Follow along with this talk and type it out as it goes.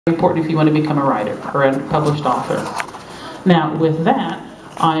Important if you want to become a writer or a published author. Now, with that,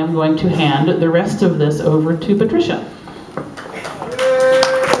 I am going to hand the rest of this over to Patricia.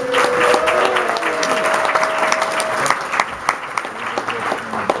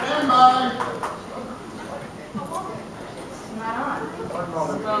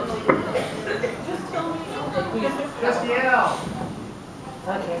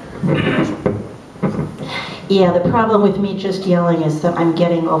 Yeah, the problem with me just yelling is that I'm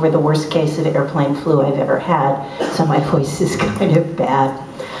getting over the worst case of airplane flu I've ever had, so my voice is kind of bad.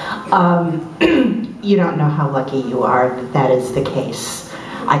 You don't know how lucky you are that that is the case.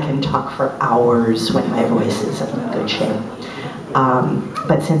 I can talk for hours when my voice is in good shape.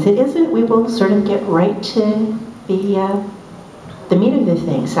 But since it isn't, we will sort of get right to the meat of the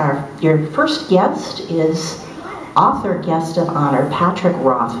things. Your first guest is author guest of honor, Patrick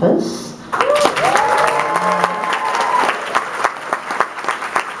Rothfuss.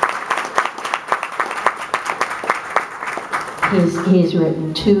 He's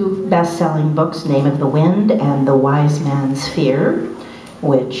written 2 best-selling books, Name of the Wind and The Wise Man's Fear,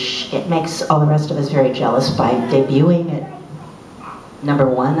 which it makes all the rest of us very jealous by debuting at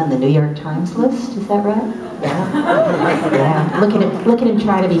 #1 on the New York Times list. Is that right? Yeah. Yeah. Look at him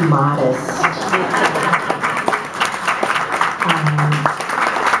try to be modest.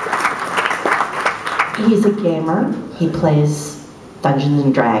 He's a gamer. He plays Dungeons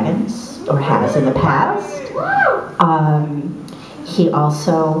and Dragons, or has in the past. He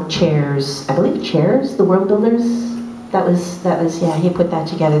also chairs, I believe chairs, the World Builders. That was yeah, he put that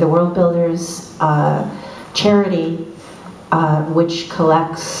together. The World Builders charity, which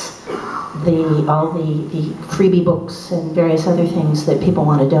collects all the freebie books and various other things that people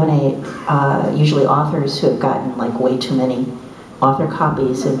want to donate, usually authors who have gotten like way too many author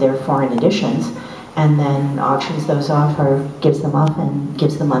copies of their foreign editions, and then auctions those off or gives them up and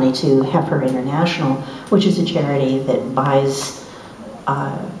gives the money to Heifer International, which is a charity that buys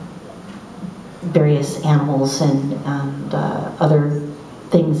various animals and other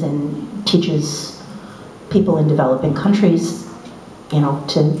things and teaches people in developing countries, you know,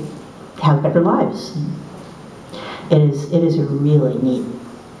 to have better lives. It is a really neat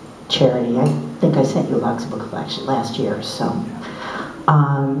charity. I think I sent you a box book collection last year. So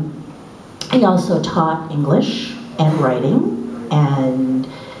he also taught English and writing, and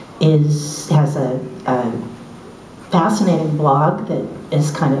has a fascinating blog that is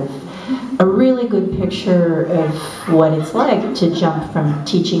kind of a really good picture of what it's like to jump from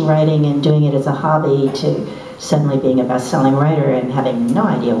teaching writing and doing it as a hobby to suddenly being a best-selling writer and having no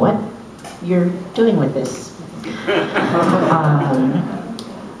idea what you're doing with this.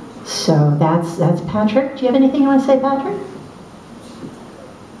 So that's Patrick. Do you have anything you want to say, Patrick?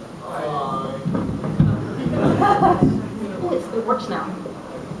 It works now.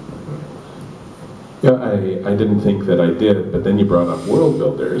 Yeah, I didn't think that I did, but then you brought up World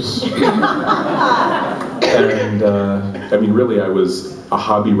Builders. And, I mean, really, I was a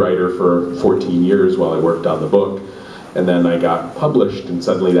hobby writer for 14 years while I worked on the book, and then I got published, and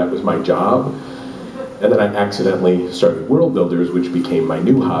suddenly that was my job. And then I accidentally started World Builders, which became my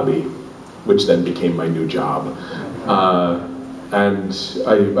new hobby, which then became my new job. And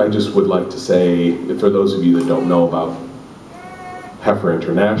I just would like to say, for those of you that don't know about Heifer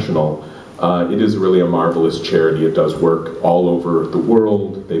International, it is really a marvelous charity. It does work all over the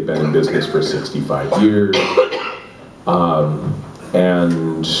world. They've been in business for 65 years.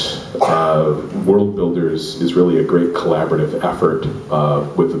 And World Builders is really a great collaborative effort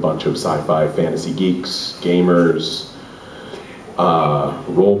with a bunch of sci-fi fantasy geeks, gamers,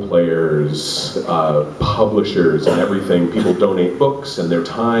 role players, publishers, and everything. People donate books and their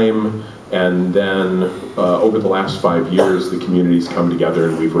time. And then over the last 5 years, the community's come together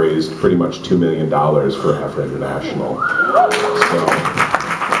and we've raised pretty much $2 million for Heifer International. So,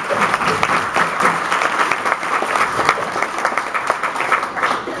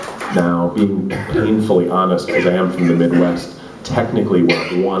 now, being painfully honest, because I am from the Midwest, technically we're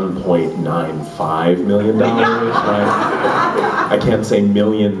at $1.95 million, right? I can't say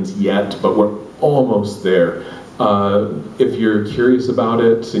millions yet, but we're almost there. If you're curious about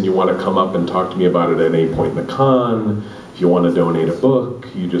it and you want to come up and talk to me about it at any point in the con, if you want to donate a book,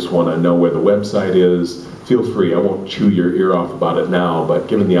 you just want to know where the website is, feel free. I won't chew your ear off about it now, but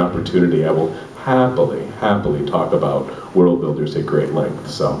given the opportunity, I will happily talk about World Builders at great length.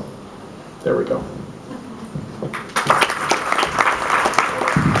 So, there we go.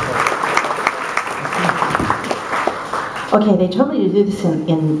 Okay, they told me to do this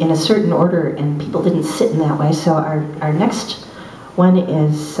in a certain order, and people didn't sit in that way, so our next one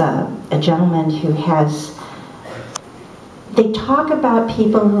is a gentleman who has they talk about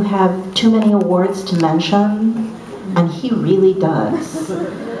people who have too many awards to mention, and he really does.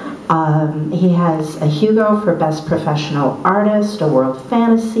 He has a Hugo for Best Professional Artist, a World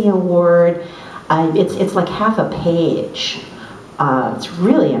Fantasy Award. It's like half a page. It's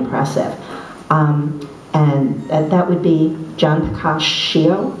really impressive. And that would be John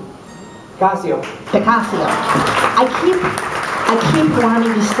Picacio. Picacio. Picacio. I keep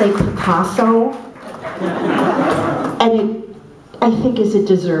wanting to say Picasso, and it, I think, is a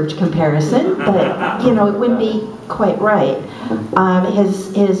deserved comparison, but it wouldn't be quite right.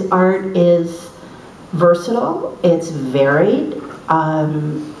 His art is versatile. It's varied.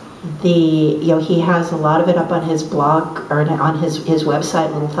 He has a lot of it up on his blog or on his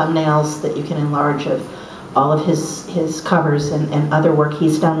website, little thumbnails that you can enlarge of all of his covers and other work.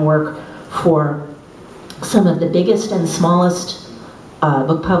 He's done work for some of the biggest and smallest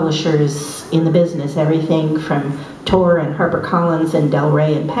book publishers in the business, everything from Tor and HarperCollins and Del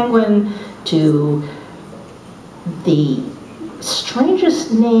Rey and Penguin to the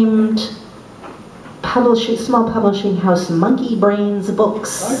strangest named small publishing house, Monkey Brains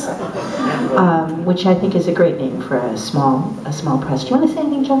Books, which I think is a great name for a small press. Do you want to say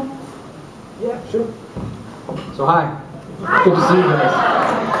anything, John? Yeah, sure. So hi, good to see you guys.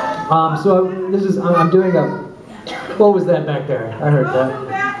 I'm doing a. What was that back there? I heard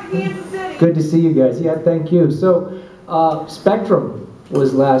that. Good to see you guys. Yeah, thank you. So, Spectrum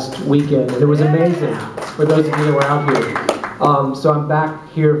was last weekend, and it was amazing for those of you that were out here. So I'm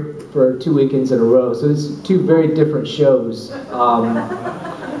back here for 2 weekends in a row. So it's 2 very different shows.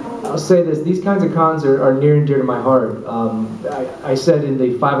 I'll say this: these kinds of cons are near and dear to my heart. I said in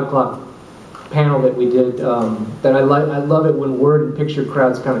the 5 o'clock panel that we did that I love it when word and picture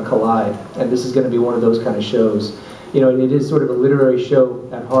crowds kind of collide, and this is going to be one of those kind of shows. It is sort of a literary show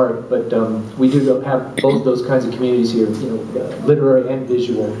at heart, but we do have both those kinds of communities here, literary and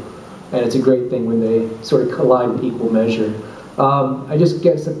visual, and it's a great thing when they sort of collide in equal measure. I just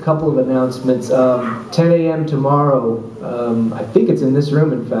guess a couple of announcements. 10 a.m. tomorrow, I think it's in this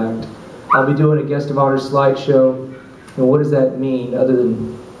room, in fact, I'll be doing a guest of honor slideshow. And what does that mean other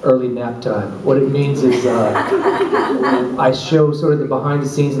than early nap time? What it means is I show sort of the behind the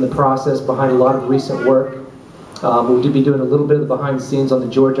scenes and the process behind a lot of recent work. We'll be doing a little bit of the behind the scenes on the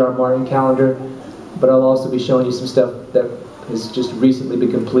George R. Martin calendar, but I'll also be showing you some stuff that has just recently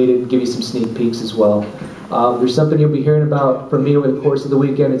been completed and give you some sneak peeks as well. There's something you'll be hearing about from me over the course of the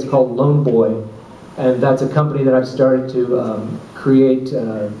weekend. It's called Lone Boy, and that's a company that I've started to create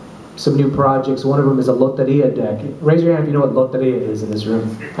some new projects. One of them is a loteria deck. Raise your hand if you know what loteria is in this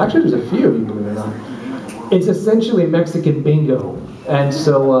room. Actually, there's a few of you, believe it or not. It's essentially Mexican bingo, and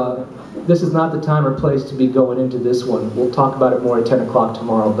so this is not the time or place to be going into this one. We'll talk about it more at 10 o'clock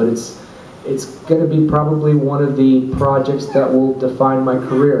tomorrow, but it's going to be probably one of the projects that will define my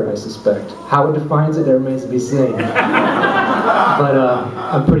career, I suspect. How it defines it remains to be seen. But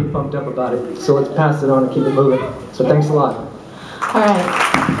I'm pretty pumped up about it. So let's pass it on and keep it moving. So thanks a lot. All right.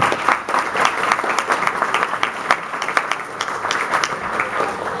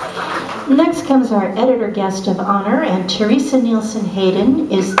 Next comes our editor guest of honor, and Theresa Nielsen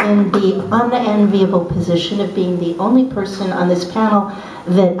Hayden is in the unenviable position of being the only person on this panel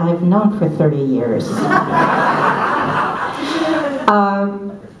that I've known for 30 years.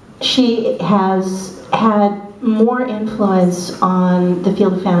 She has had more influence on the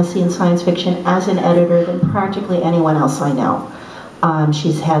field of fantasy and science fiction as an editor than practically anyone else I know.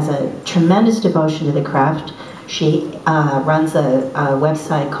 She has a tremendous devotion to the craft. She runs a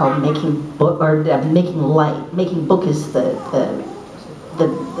website called Making Book, or Making Light. Making Book is the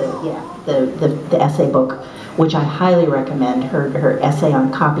essay book, which I highly recommend. Her essay on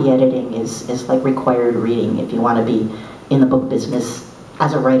copy editing is like required reading if you want to be in the book business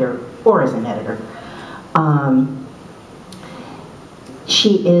as a writer or as an editor.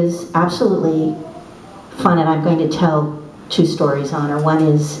 She is absolutely fun, and I'm going to tell 2 stories on her. One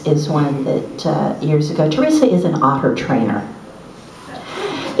is one that years ago, Theresa is an otter trainer.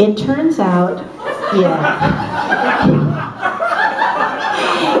 It turns out,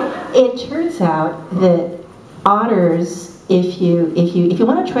 it turns out that otters, if you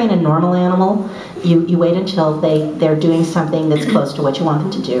want to train a normal animal, you wait until they're doing something that's close to what you want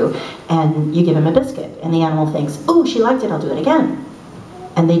them to do, and you give them a biscuit, and the animal thinks, oh, she liked it, I'll do it again.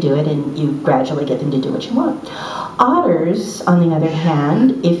 And they do it, and you gradually get them to do what you want. Otters, on the other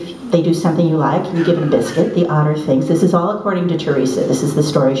hand, if they do something you like, and you give them a biscuit, the otter thinks, this is all according to Theresa, this is the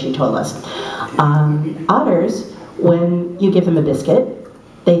story she told us. Otters, when you give them a biscuit,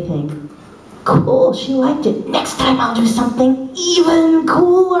 they think, Cool, she liked it. Next time I'll do something even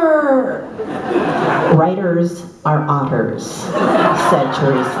cooler. Writers are otters, said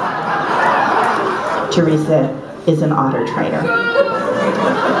Theresa. Theresa is an otter trainer.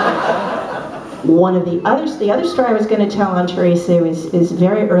 One of the other story I was going to tell on Theresa is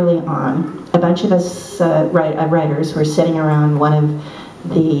very early on. A bunch of us writers were sitting around one of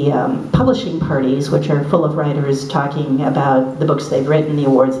the publishing parties, which are full of writers talking about the books they've written, the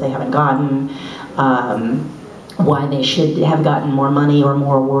awards they haven't gotten, why they should have gotten more money or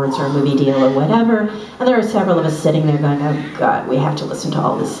more awards or a movie deal or whatever. And there are several of us sitting there going, oh God, we have to listen to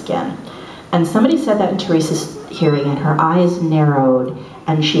all this again. And somebody said that in Theresa's hearing, and her eyes narrowed,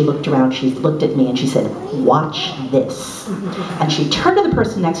 and she looked around, she looked at me, and she said, watch this. And she turned to the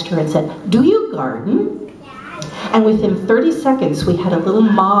person next to her and said, do you garden? And within 30 seconds, we had a little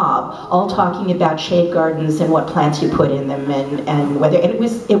mob all talking about shade gardens and what plants you put in them and whether, and it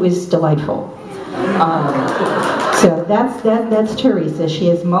was delightful. So that's Theresa. She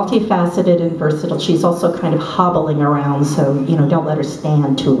is multifaceted and versatile. She's also kind of hobbling around, so don't let her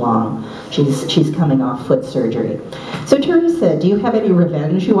stand too long. She's coming off foot surgery. So Theresa, do you have any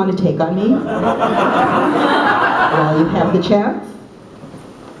revenge you want to take on me? While you have the chance?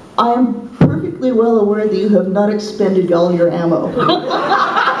 I am perfectly well aware that you have not expended all your ammo.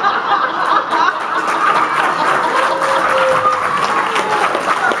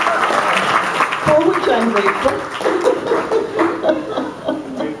 For which I'm grateful.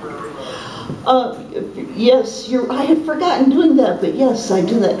 Yes, I had forgotten doing that, but yes, I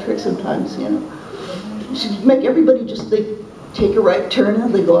do that trick sometimes, You should make everybody just, they take a right turn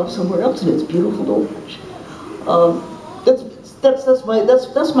and they go off somewhere else, and it's beautiful to watch.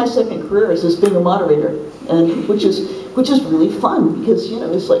 That's my second career, is being a moderator, and which is really fun, because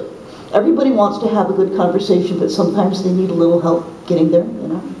it's like everybody wants to have a good conversation, but sometimes they need a little help getting there,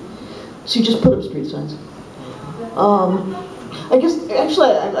 So you just put up street signs. I guess actually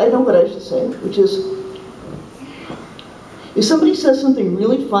I know what I should say, which is if somebody says something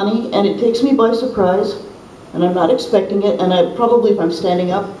really funny and it takes me by surprise, and I'm not expecting it, and if I'm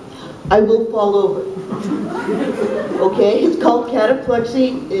standing up, I will fall over. Okay, it's called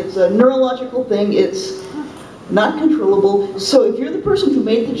cataplexy. It's a neurological thing. It's not controllable. So if you're the person who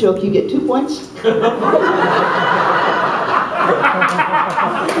made the joke, you get 2 points. Because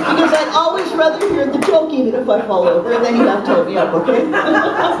I'd always rather hear the joke even if I fall over, and then you have to help me up, okay?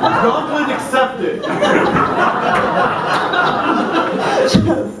 Compliment accepted.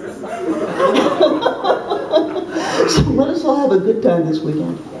 So let us all have a good time this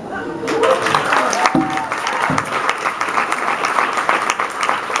weekend.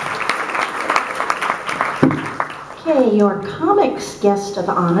 Okay, your comics guest of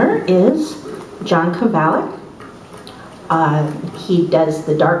honor is John Kovalic. He does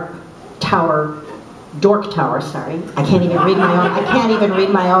the Dork Tower, sorry. I can't even read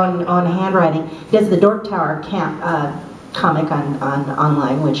my own handwriting. He does the Dork Tower comic on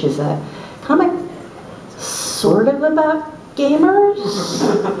online, which is a comic sort of about gamers,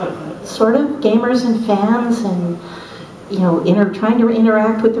 and fans, and trying to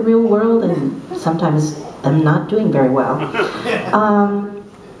interact with the real world, and sometimes I'm not doing very well.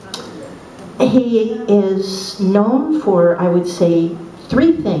 He is known for, I would say,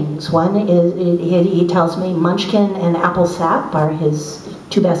 3 things. One is, he tells me, Munchkin and Apple Sap are his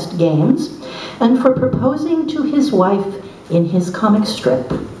 2 best games, and for proposing to his wife in his comic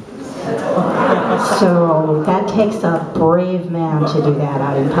strip. So that takes a brave man to do that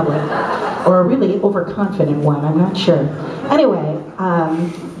out in public, or a really overconfident one, I'm not sure. Anyway,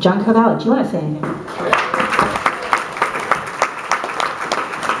 John Kovalic, do you want to say anything?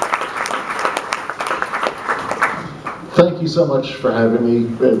 Thank you so much for having me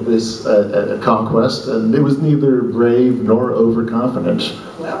at this at ConQuesT, and it was neither brave nor overconfident.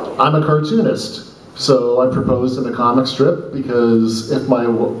 I'm a cartoonist, so I proposed in a comic strip because if my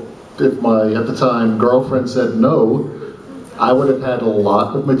at the time girlfriend said no, I would have had a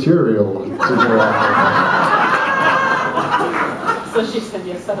lot of material to go off So she said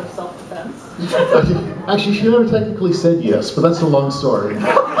yes out of self-defense. Actually, she never technically said yes, but that's a long story.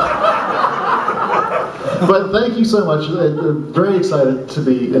 But thank you so much. I'm very excited to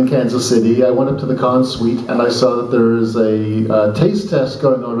be in Kansas City. I went up to the Con Suite and I saw that there is a taste test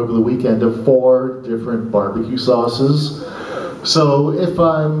going on over the weekend of 4 different barbecue sauces. So if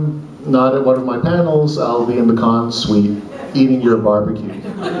I'm not at one of my panels, I'll be in the Con Suite eating your barbecue.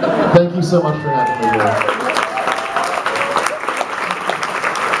 Thank you so much for having me here.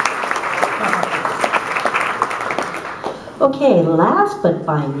 Okay, last but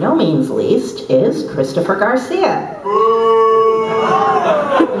by no means least is Christopher Garcia.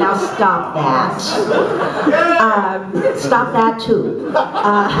 Now stop that. Stop that too.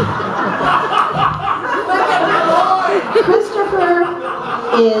 Christopher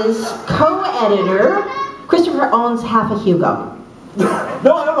is co-editor. Christopher owns half a Hugo. No,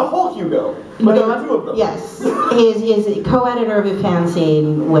 I own a whole Hugo. But there are two of them. Yes. He is a co-editor of a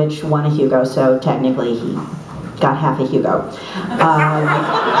fanzine which won a Hugo, so technically he got half a Hugo.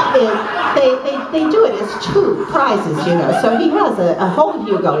 They do it as two prizes, you know. So he has a whole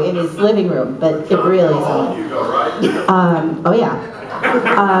Hugo in his living room, but it really is a Hugo, right? oh yeah.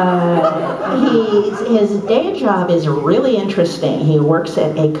 His day job is really interesting. He works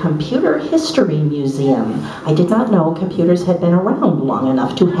at a computer history museum. I did not know computers had been around long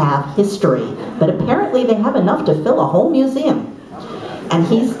enough to have history, but apparently they have enough to fill a whole museum. And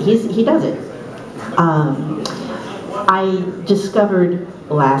he does it. I discovered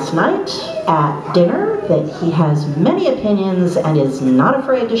last night at dinner that he has many opinions and is not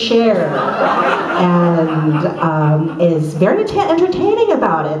afraid to share, and is very entertaining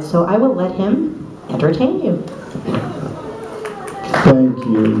about it, so I will let him entertain you. Thank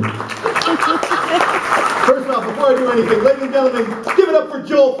you. First off, before I do anything, ladies and gentlemen, give it up for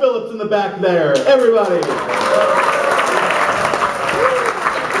Joel Phillips in the back there. Everybody.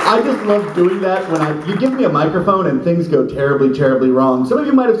 I just love doing that when you give me a microphone and things go terribly, terribly wrong. Some of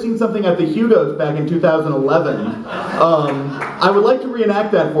you might have seen something at the Hugos back in 2011. I would like to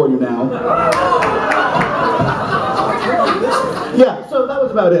reenact that for you now. Yeah, so that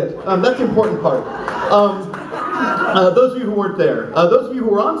was about it. That's the important part. Those of you who weren't there, those of you who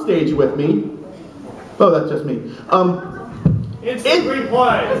were on stage with me, oh, that's just me. Instant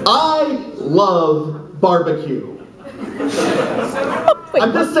replay. I love barbecue.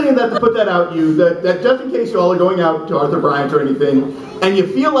 I'm just saying that to put that out you, that just in case you all are going out to Arthur Bryant or anything, and you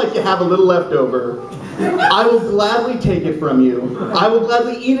feel like you have a little left over, I will gladly take it from you. I will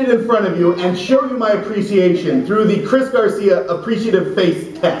gladly eat it in front of you and show you my appreciation through the Chris Garcia Appreciative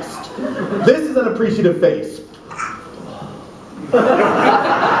Face Test. This is an appreciative face.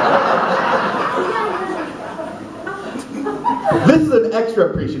 This is an extra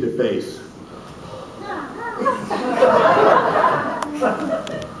appreciative face.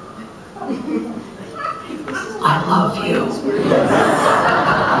 I love you.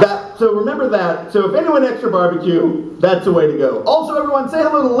 So remember that. So if anyone extra barbecue, that's the way to go. Also, everyone, say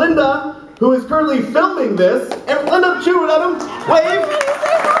hello to Linda, who is currently filming this. And Linda, chew at him. Wave.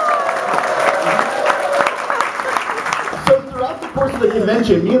 So throughout the course of the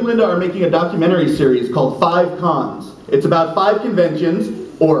convention, me and Linda are making a documentary series called 5 Cons. It's about 5 conventions,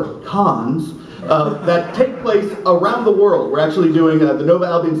 or cons, that take place around the world. We're actually doing the Nova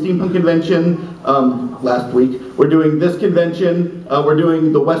Albion Steampunk Convention last week. We're doing this convention. We're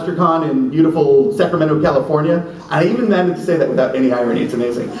doing the WesterCon in beautiful Sacramento, California. I even managed to say that without any irony. It's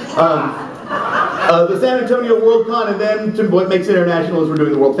amazing. The San Antonio WorldCon, and then what makes it international is we're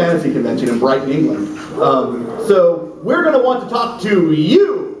doing the World Fantasy Convention in Brighton, England. So we're going to want to talk to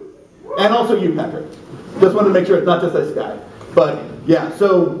you, and also you, Patrick. Just wanted to make sure it's not just this guy. But yeah,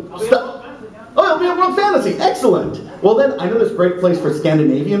 so oh, it'll be a World Fantasy. Excellent. Well then, I know this great place for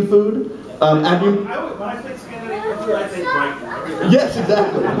Scandinavian food. When I think Scandinavian food, I think Brighton. Yes,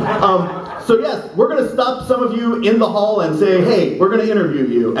 exactly. So yes, we're going to stop some of you in the hall and say, hey, we're going to interview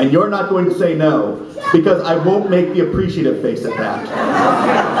you, and you're not going to say no, because I won't make the appreciative face at that.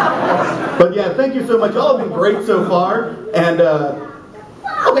 But yeah, thank you so much. Y'all have been great so far, and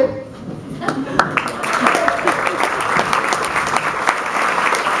okay.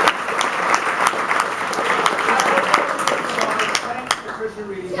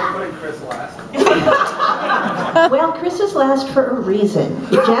 Well, Chris is last for a reason.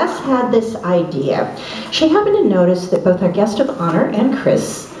 Jess had this idea. She happened to notice that both our guest of honor and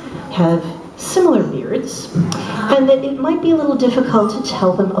Chris have similar beards, and that it might be a little difficult to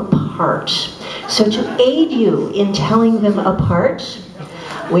tell them apart. So to aid you in telling them apart,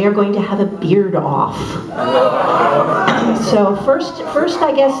 we are going to have a beard off. So first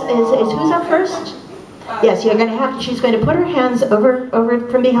I guess, is who's up first? Yes, you're going to have. She's going to put her hands over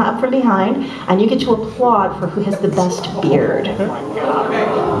from behind, and you get to applaud for who has the best beard. Wait.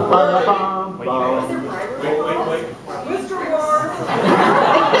 Mr. Ward.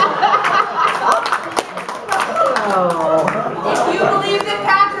 Oh. If you believe that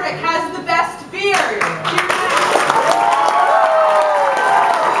Patrick has the best beard,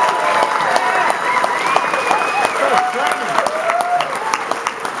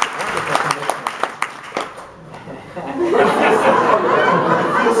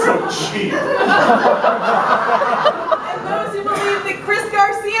 Cheap. and those who believe that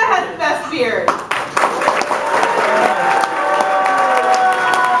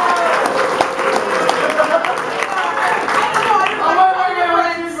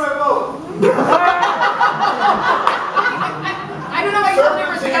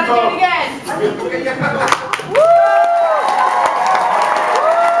do it again.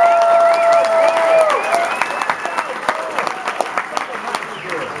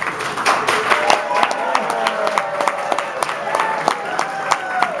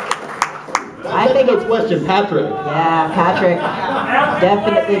 I think it's question, Patrick. Yeah, Patrick.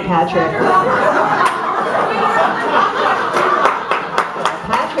 Definitely Patrick.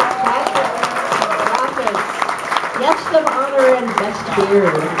 Patrick. Guest of honor and best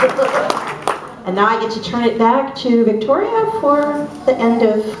beard. And now I get to turn it back to Victoria for the end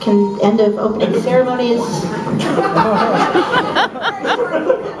of opening ceremonies.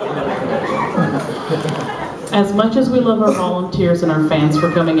 As much as we love our volunteers and our fans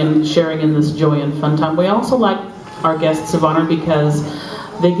for coming and sharing in this joy and fun time, we also like our guests of honor because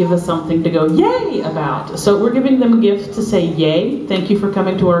they give us something to go yay about. So we're giving them gifts to say yay. Thank you for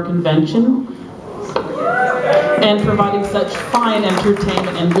coming to our convention and providing such fine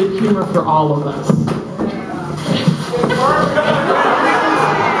entertainment and good humor for all of us. Don't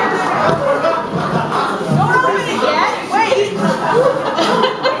open it yet. Wait.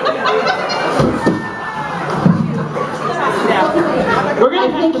 We're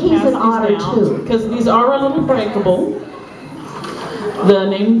going to have to pass he's an otter these down too. because these are a little breakable. The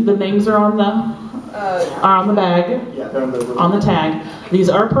names are on the bag, on the tag. These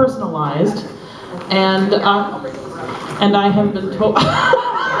are personalized, and I have been told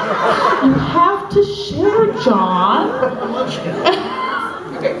you have to share, John.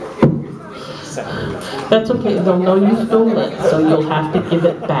 That's okay. They'll know you stole it, so you'll have to give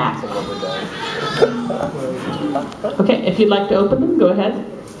it back. Okay, if you'd like to open them, go ahead.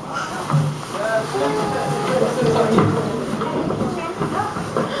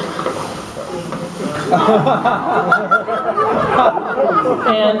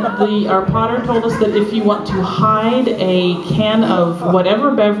 And our potter told us that if you want to hide a can of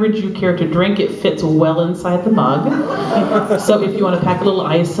whatever beverage you care to drink, it fits well inside the mug. So if you want to pack a little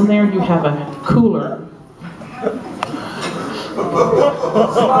ice in there, you have a cooler.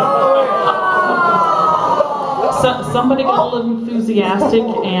 Somebody got a little enthusiastic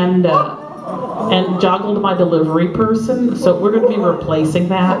and joggled my delivery person, so we're going to be replacing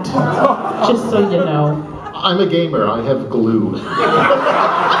that, just so you know. I'm a gamer, I have glue.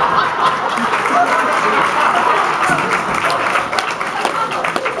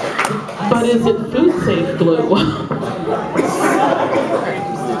 But is it food safe glue?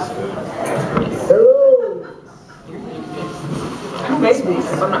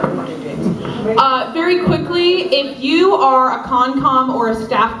 Very quickly, if you are a ConCom or a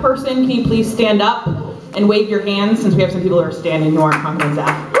staff person, can you please stand up and wave your hands, since we have some people who are standing who aren't ConCom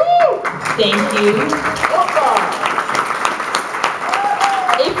staff. Thank you.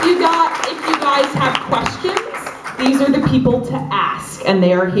 If you guys have questions, these are the people to ask, and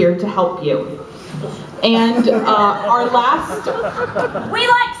they are here to help you. And our last... We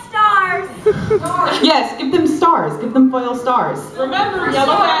like stars! Yes, give them stars. Give them foil stars. Remember,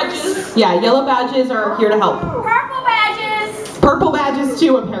 yellow badges. Yeah, yellow badges are here to help. Purple badges! Purple badges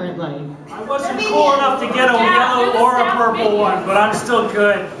too, apparently. I wasn't cool enough to get a yellow or a purple one, but I'm still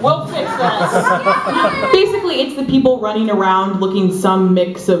good. We'll fix that. Basically, it's the people running around looking some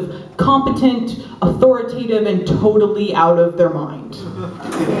mix of competent, authoritative, and totally out of their mind.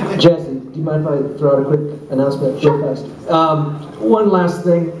 Jesse, do you mind if I throw out a quick announcement real fast? One last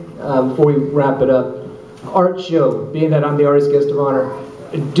thing before we wrap it up. Art show, being that I'm the artist guest of honor,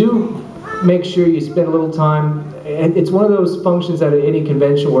 do make sure you spend a little time. And it's one of those functions at any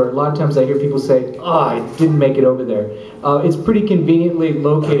convention where a lot of times I hear people say, oh, I didn't make it over there. It's pretty conveniently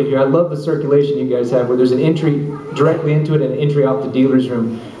located here. I love the circulation you guys have where there's an entry directly into it and an entry off the dealer's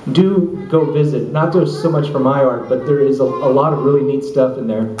room. Do go visit. Not just so much for my art, but there is a lot of really neat stuff in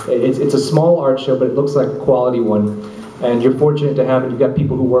there. It's a small art show, but it looks like a quality one. And you're fortunate to have it. You've got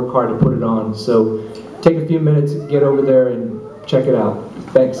people who work hard to put it on. So take a few minutes, get over there and check it out.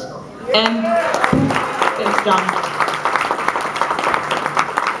 Thanks. And thanks, John.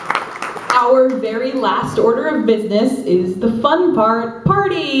 Our very last order of business is the fun part,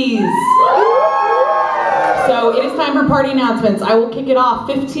 parties. So it is time for party announcements. I will kick it off.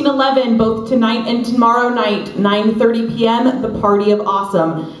 1511, both tonight and tomorrow night, 9:30 p.m., the Party of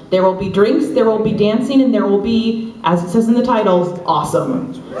Awesome. There will be drinks, there will be dancing, and there will be, as it says in the title,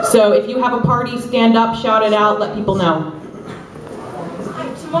 awesome. So if you have a party, stand up, shout it out, let people know.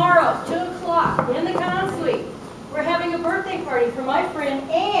 Tomorrow, 2 o'clock, in the Con Suite, we're having a birthday party for my friend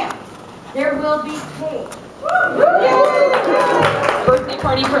Ann. There will be cake. Birthday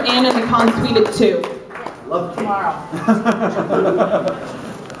party for Ann in the Con Suite at 2. Love Tomorrow.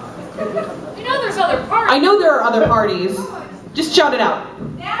 You know there's other parties. I know there are other parties. Just shout it out.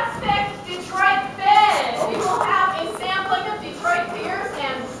 That's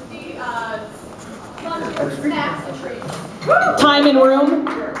in room?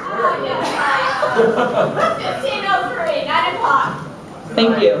 15:03, 9 o'clock.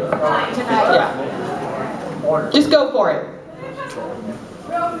 Thank you. Tonight. Yeah. Just go for it.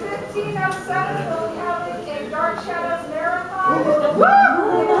 Room 1507, we'll be having a Dark Shadows Marathon.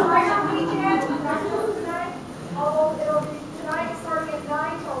 Weekend, tonight. Although it'll be tonight starting at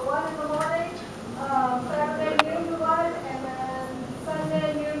 9 till 1 in the morning. Saturday noon to 1, and then Sunday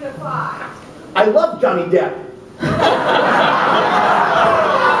noon to 5. I love Johnny Depp.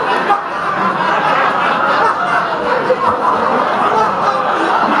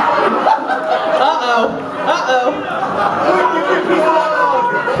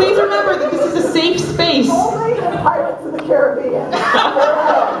 Please remember that this is a safe space. Only in Pirates of the Caribbean.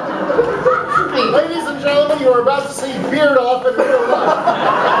 Ladies and gentlemen, you are about to see Beard off in real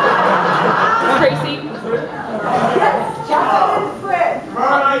life. Tracy. Yes, John and Fred.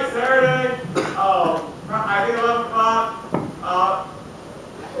 Tomorrow night, Saturday, I think 11 o'clock,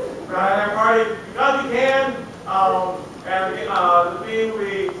 we're gonna have a party because you can, and the theme will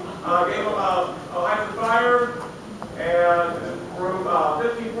be Game of Ice and Fire, and room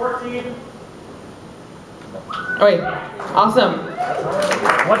 1514. Oh, wait. Awesome.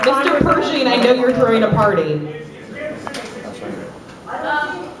 Mr. Pershing, I know you're throwing a party.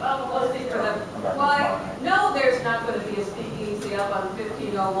 Well, no, there's not going to be a speakeasy up on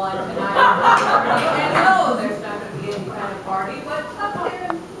 1501 tonight. And no, there's not going to be any kind of party, but up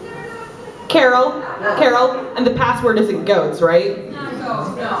there, Carol, and the password isn't goats, right? not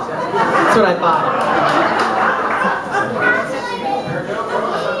go, no. That's what I thought.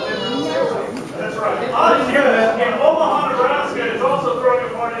 That's right. In Omaha, Nebraska is also throwing a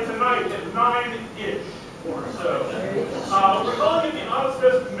party tonight at 9-ish or so. We're calling it the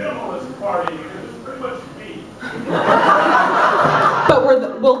Auspice Minimalist Party because it's pretty much me. But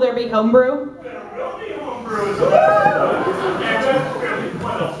will there be homebrew? There will be homebrew as well. And that's really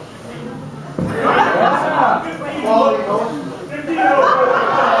what else?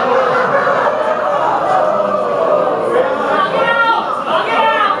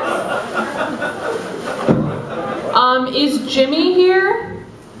 Is Jimmy here?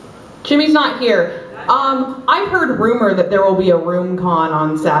 Jimmy's not here. I've heard rumor that there will be a room con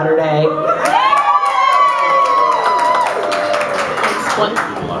on Saturday.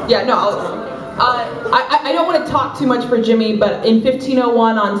 Yeah, no. I don't want to talk too much for Jimmy, but in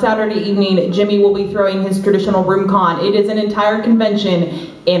 1501 on Saturday evening, Jimmy will be throwing his traditional room con. It is an entire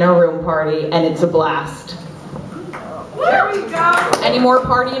convention in a room party, and it's a blast. There we go. Any more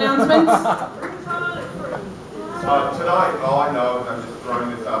party announcements? Tonight, all I know, and I'm just throwing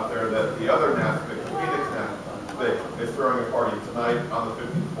this out there, that the other NASPIC, Phoenix NASPIC, is throwing a party tonight on the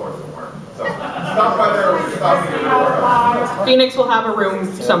 15th floor somewhere. So stop by there or stop me everywhere else. Phoenix will have a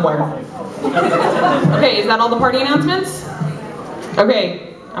room somewhere. Okay, is that all the party announcements?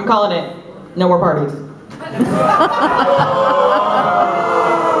 Okay, I'm calling it. No more parties. Unless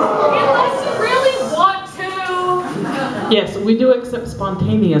you really want to. Yes, we do accept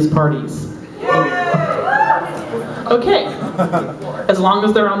spontaneous parties. Okay, as long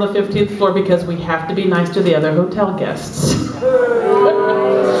as they're on the 15th floor because we have to be nice to the other hotel guests.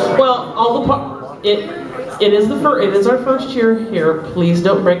 Well, it is our first year here. Please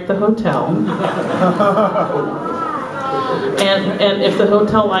don't break the hotel. And if the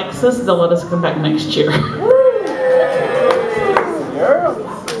hotel likes us, they'll let us come back next year.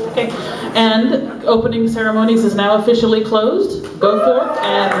 Okay, and opening ceremonies is now officially closed. Go forth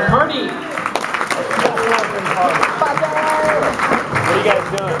and party. What are you guys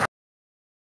doing?